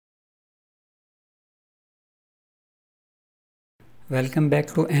Welcome back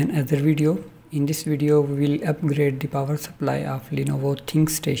to another video. In this video we will upgrade the power supply of Lenovo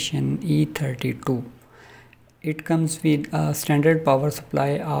ThinkStation E32. It comes with a standard power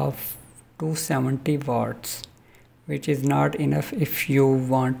supply of 270 watts, which is not enough if you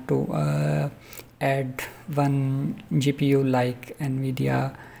want to add one GPU like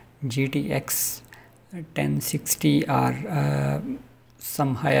NVIDIA GTX 1060 or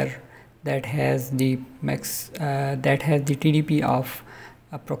some higher that has the TDP of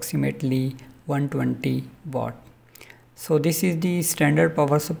approximately 120 watt. So this is the standard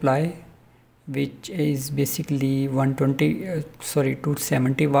power supply, which is basically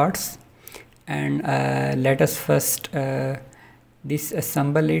 270 watts. And let us first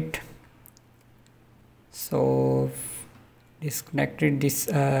disassemble it. So disconnected this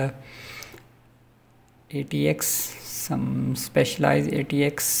ATX, some specialized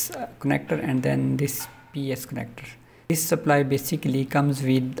ATX connector, and then this PS connector. This supply basically comes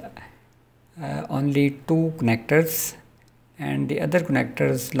with only two connectors, and the other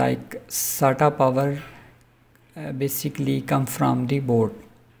connectors like SATA power basically come from the board.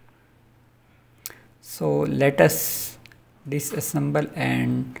 So let us disassemble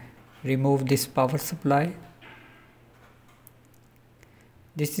and remove this power supply.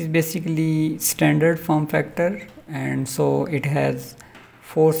 This is basically standard form factor, and so it has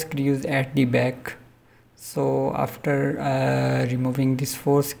 4 screws at the back. So after removing these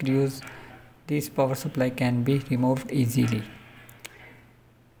 4 screws, this power supply can be removed easily.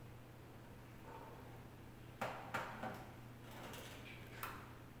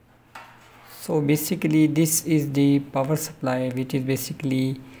 So basically this is the power supply, which is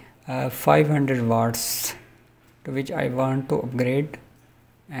basically 500 watts, to which I want to upgrade.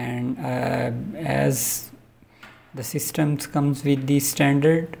 And as the system comes with the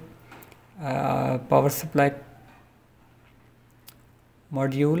standard power supply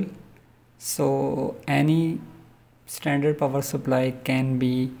module, so any standard power supply can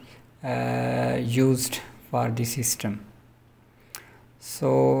be used for the system.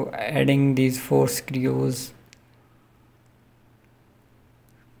 So adding these 4 screws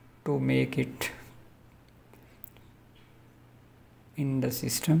to make it in the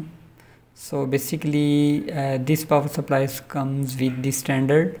system. So basically this power supply comes with the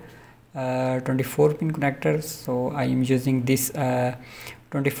standard 24 pin connectors. So I am using this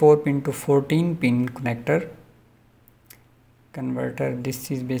 24 pin to 14 pin connector converter.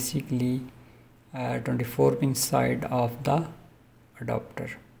 This is basically 24 pin side of the adapter.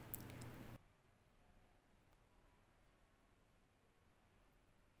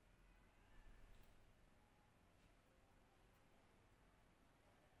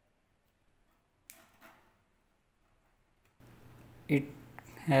 It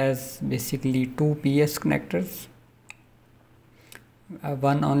has basically 2 PS connectors.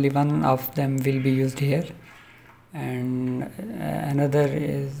 Only one of them will be used here, and another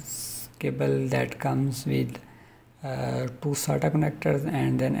is cable that comes with 2 SATA connectors,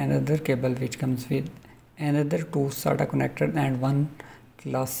 and then another cable which comes with another 2 SATA connectors and one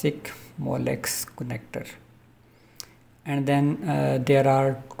classic Molex connector. And then there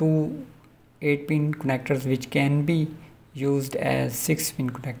are 2 8-pin connectors which can be used as 6-pin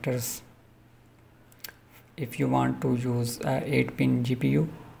connectors. If you want to use 8-pin GPU,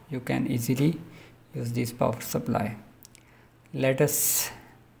 you can easily use this power supply. Let us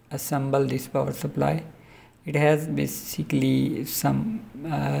assemble this power supply. It has basically some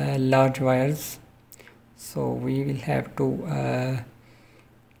large wires, so we will have to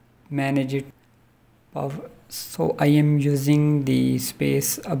manage it. So I am using the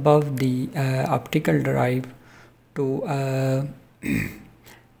space above the optical drive to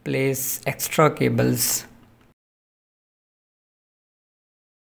place extra cables.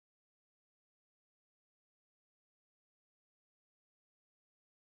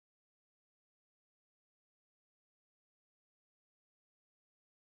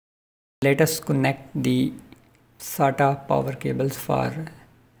 Let us connect the SATA power cables for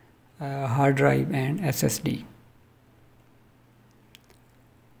hard drive and SSD.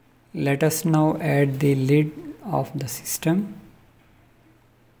 Let us now add the lid of the system.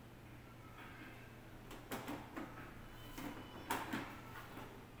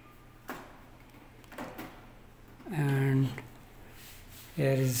 And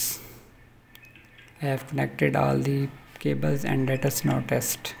here is, I have connected all the cables, and let us now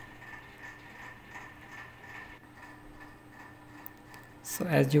test. So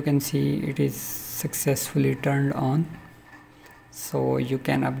as you can see, it is successfully turned on. So you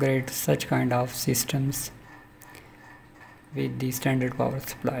can upgrade such kind of systems with the standard power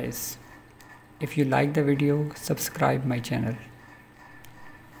supplies. If you like the video, subscribe my channel.